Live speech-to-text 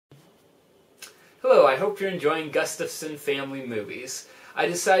Hello, I hope you're enjoying Gustafson Family Movies. I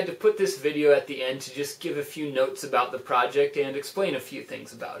decided to put this video at the end to just give a few notes about the project and explain a few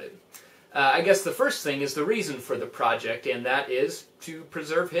things about it. I guess the first thing is the reason for the project, and that is to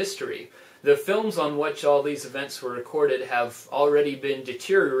preserve history. The films on which all these events were recorded have already been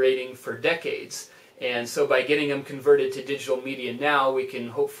deteriorating for decades, and so by getting them converted to digital media now, we can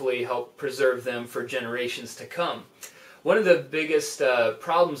hopefully help preserve them for generations to come. One of the biggest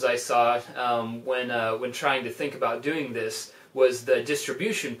problems I saw when trying to think about doing this was the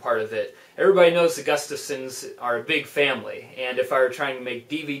distribution part of it. Everybody knows the Gustafsons are a big family, and if I were trying to make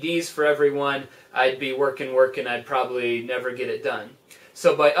DVDs for everyone, I'd be working, I'd probably never get it done.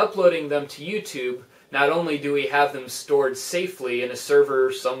 So by uploading them to YouTube, not only do we have them stored safely in a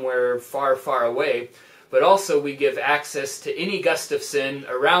server somewhere far, far away, but also we give access to any Gustafson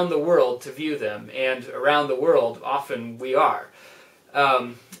around the world to view them, and around the world, often we are.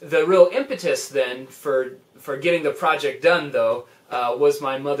 The real impetus then for getting the project done, though, was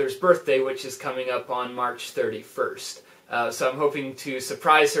my mother's birthday, which is coming up on March 31st. So I'm hoping to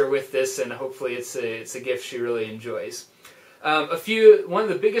surprise her with this, and hopefully it's a gift she really enjoys. One of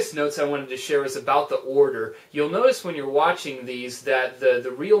the biggest notes I wanted to share was about the order. You'll notice when you're watching these that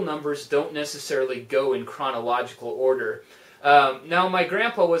the real numbers don't necessarily go in chronological order. Now, my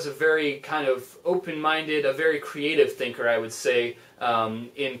grandpa was a very kind of open-minded, a very creative thinker, I would say,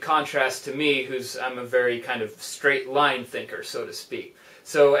 in contrast to me, I'm a very kind of straight-line thinker, so to speak.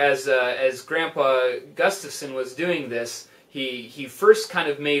 So as Grandpa Gustafson was doing this, he first kind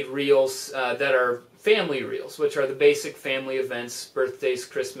of made reels that are family reels, which are the basic family events, birthdays,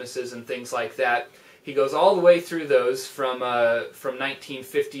 Christmases, and things like that. He goes all the way through those from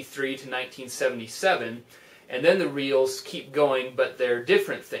 1953 to 1977, and then the reels keep going, but they're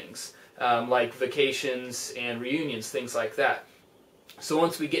different things, like vacations and reunions, things like that. So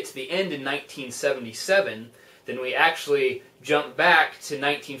once we get to the end in 1977, then we actually jump back to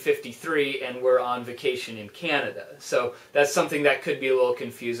 1953 and we're on vacation in Canada. So that's something that could be a little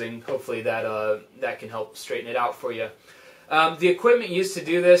confusing. Hopefully that can help straighten it out for you. The equipment used to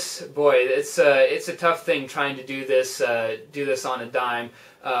do this, boy, it's a tough thing trying to do this on a dime.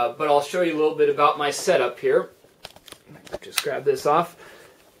 But I'll show you a little bit about my setup here. Just grab this off.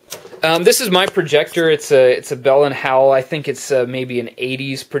 This is my projector. It's a Bell & Howell. I think it's maybe an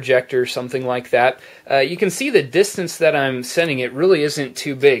 80s projector, something like that. You can see the distance that I'm sending it really isn't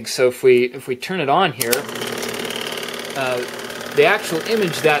too big. So if we turn it on here, the actual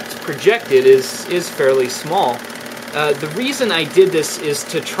image that's projected is fairly small. The reason I did this is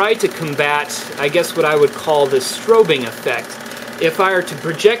to try to combat, I guess, what I would call the strobing effect. If I were to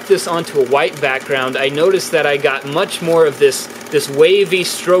project this onto a white background, I noticed that I got much more of this wavy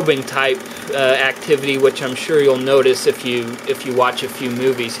strobing type activity, which I'm sure you'll notice if you watch a few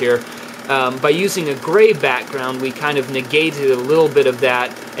movies here. By using a gray background, we kind of negated a little bit of that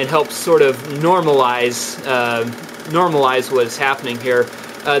and helped sort of normalize what is happening here.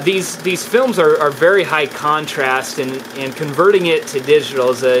 These films are very high contrast, and converting it to digital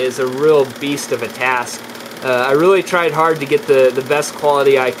is a real beast of a task. I really tried hard to get the best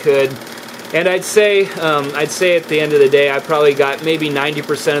quality I could, and I'd say at the end of the day I probably got maybe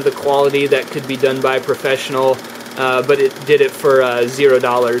 90% of the quality that could be done by a professional, but it did it for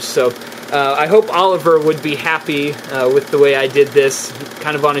 $0. So I hope Oliver would be happy with the way I did this,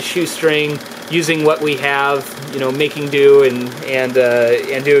 kind of on a shoestring, using what we have, making do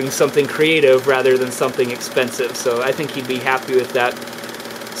and doing something creative rather than something expensive. So I think he'd be happy with that.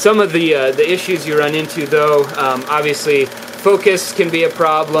 Some of the issues you run into, though, obviously focus can be a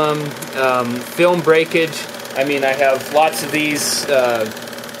problem, film breakage. I mean, I have lots of these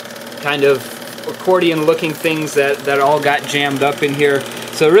kind of accordion-looking things that all got jammed up in here.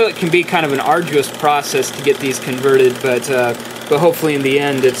 So really it can be kind of an arduous process to get these converted, but hopefully in the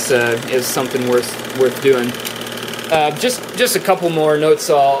end it's something worth doing. Just a couple more notes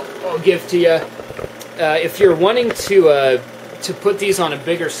I'll give to you. If you're wanting to put these on a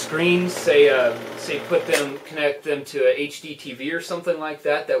bigger screen, say connect them to a HD TV or something like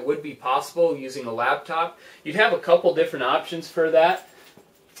that, that would be possible using a laptop. You'd have a couple different options for that.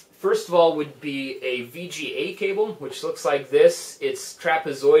 First of all would be a VGA cable, which looks like this. It's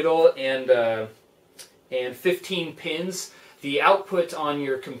trapezoidal and 15 pins. The output on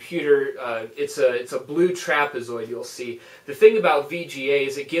your computer, it's a blue trapezoid, you'll see. The thing about VGA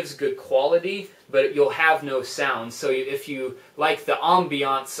is it gives good quality, but you'll have no sound. So if you like the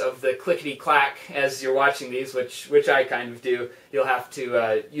ambiance of the clickety-clack as you're watching these, which I kind of do, you'll have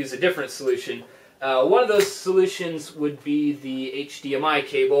to use a different solution. One of those solutions would be the HDMI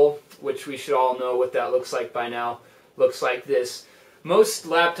cable, which we should all know what that looks like by now. Looks like this. Most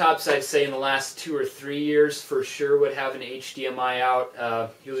laptops, I'd say, in the last 2 or 3 years for sure would have an HDMI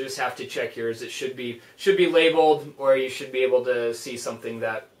out. You'll just have to check yours. It should be labeled, or you should be able to see something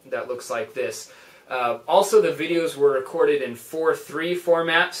that looks like this. Also, the videos were recorded in 4:3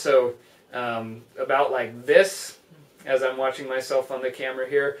 format, so about like this, as I'm watching myself on the camera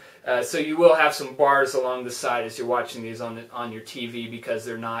here. So you will have some bars along the side as you're watching these on your TV, because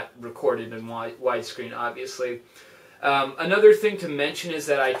they're not recorded in widescreen, obviously. Another thing to mention is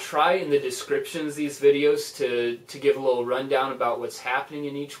that I try in the descriptions of these videos to give a little rundown about what's happening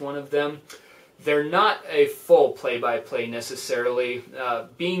in each one of them. They're not a full play-by-play necessarily,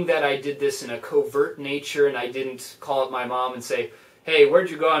 being that I did this in a covert nature and I didn't call up my mom and say, hey, where'd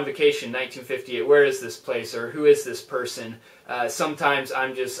you go on vacation in 1958? Where is this place? Or who is this person? Sometimes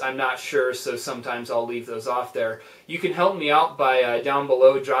I'm not sure, so sometimes I'll leave those off there. You can help me out by down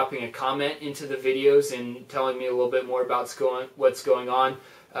below dropping a comment into the videos and telling me a little bit more about what's going on.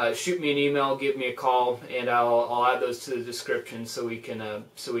 Shoot me an email, give me a call, and I'll add those to the description so we can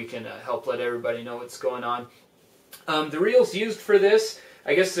help let everybody know what's going on. The reels used for this,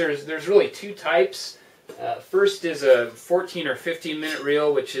 I guess there's really two types. First is a 14 or 15 minute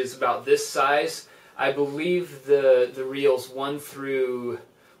reel, which is about this size. I believe the reels 1 through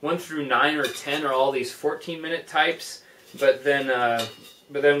 9 or 10 are all these 14-minute types, but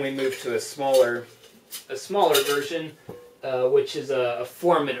then we move to a smaller version, which is a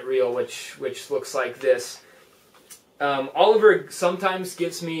 4-minute reel, which looks like this. Oliver sometimes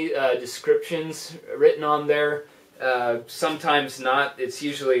gives me descriptions written on there. Sometimes not. It's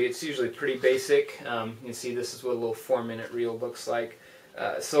usually pretty basic. You can see this is what a little 4-minute reel looks like.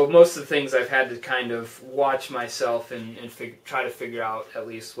 So most of the things I've had to kind of watch myself and try to figure out at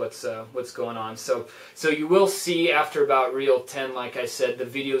least what's going on. So you will see after about reel 10, like I said, the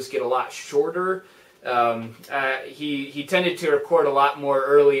videos get a lot shorter. He tended to record a lot more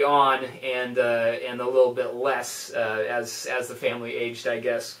early on and a little bit less as the family aged, I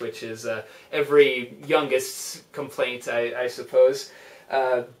guess, which is every youngest's complaint, I suppose.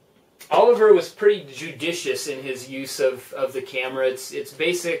 Oliver was pretty judicious in his use of the camera. It's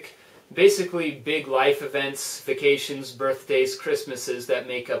basically big life events, vacations, birthdays, Christmases that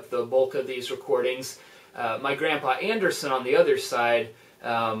make up the bulk of these recordings. My grandpa Anderson on the other side,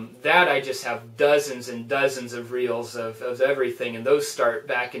 that I just have dozens and dozens of reels of everything, and those start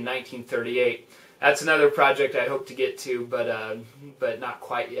back in 1938. That's another project I hope to get to, but not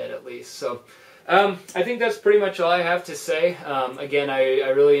quite yet, at least. So I think that's pretty much all I have to say. Again, I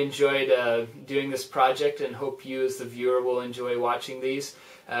really enjoyed doing this project, and hope you as the viewer will enjoy watching these.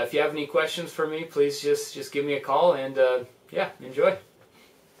 If you have any questions for me, please just give me a call, and yeah, enjoy.